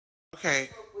Okay.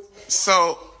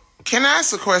 So, can I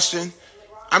ask a question?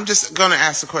 I'm just going to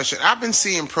ask a question. I've been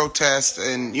seeing protests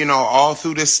and, all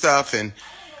through this stuff. And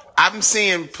I've been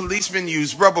seeing policemen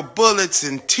use rubber bullets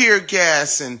and tear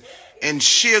gas and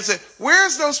shields.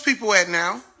 Where's those people at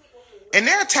now? And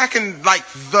they're attacking, like,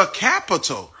 the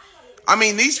Capitol. I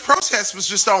mean, these protests was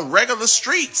just on regular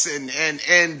streets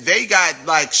and they got,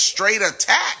 like, straight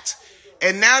attacked.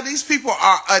 And now these people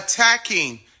are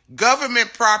attacking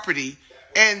government property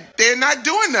and they're not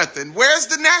doing nothing. Where's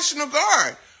the National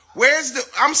Guard?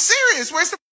 I'm serious.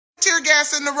 Where's the tear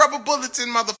gas and the rubber bullets in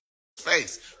motherfucker's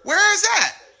face? Where is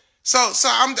that? So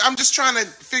I'm just trying to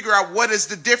figure out what is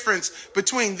the difference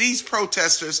between these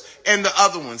protesters and the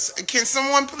other ones. Can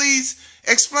someone please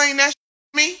explain that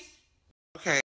to me?